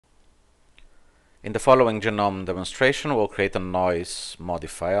In the following genome demonstration, we'll create a noise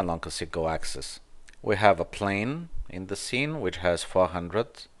modifier along a single axis. We have a plane in the scene which has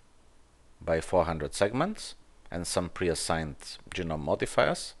 400 by 400 segments and some pre-assigned genome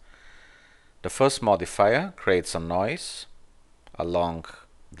modifiers. The first modifier creates a noise along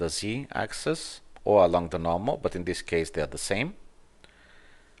the z-axis or along the normal, but in this case they are the same.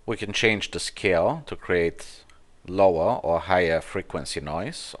 We can change the scale to create lower or higher frequency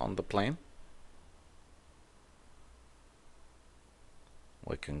noise on the plane.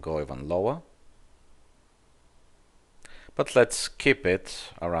 We can go even lower, but let's keep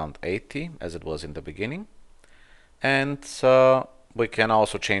it around 80 as it was in the beginning. And we can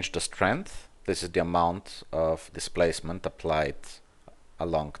also change the strength. This is the amount of displacement applied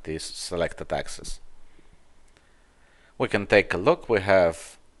along this selected axis. We can take a look. We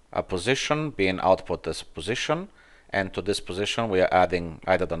have a position being output as a position, and to this position we are adding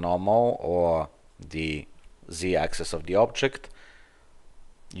either the normal or the z-axis of the object,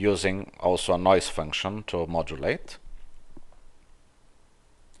 using also a noise function to modulate.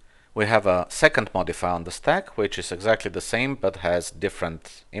 We have a second modifier on the stack, which is exactly the same but has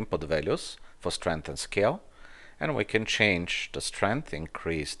different input values for strength and scale, and we can change the strength,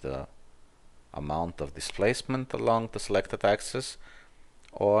 increase the amount of displacement along the selected axis,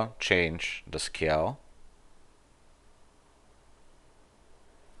 or change the scale.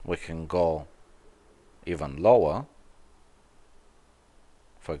 We can go even lower.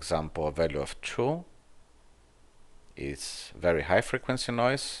 For example, a value of 2 is very high frequency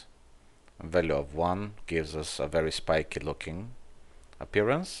noise. A value of 1 gives us a very spiky looking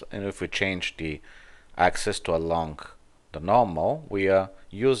appearance. And if we change the axis to along the normal, we are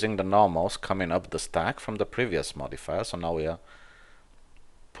using the normals coming up the stack from the previous modifier. So now we are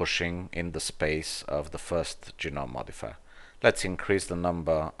pushing in the space of the first genome modifier. Let's increase the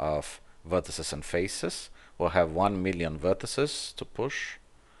number of vertices and faces. We'll have 1 million vertices to push.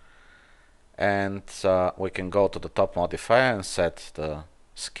 And we can go to the top modifier and set the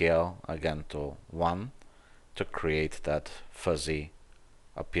scale again to 1 to create that fuzzy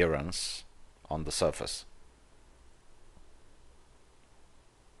appearance on the surface.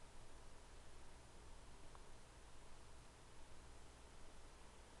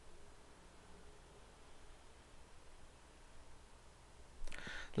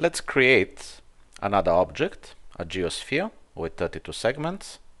 Let's create another object, a geosphere with 32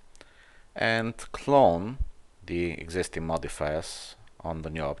 segments, and clone the existing modifiers on the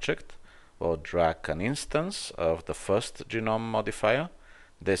new object. We'll drag an instance of the first genome modifier.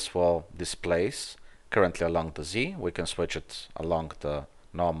 This will displace currently along the z. We can switch it along the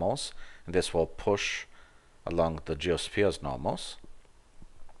normals, and this will push along the geosphere's normals.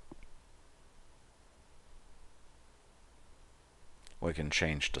 We can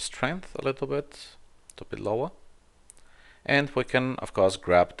change the strength a little bit to be lower. And we can, of course,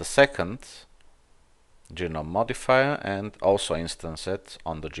 grab the second genome modifier and also instance it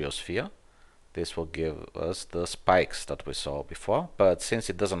on the geosphere. This will give us the spikes that we saw before, but since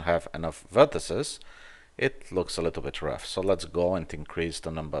it doesn't have enough vertices, it looks a little bit rough. So let's go and increase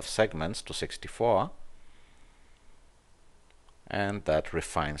the number of segments to 64, and that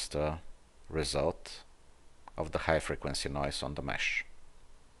refines the result of the high frequency noise on the mesh.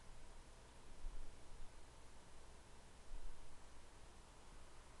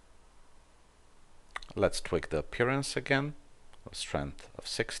 Let's tweak the appearance again, a strength of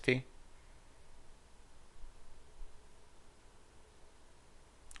 60.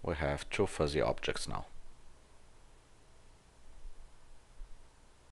 We have 2 fuzzy objects now.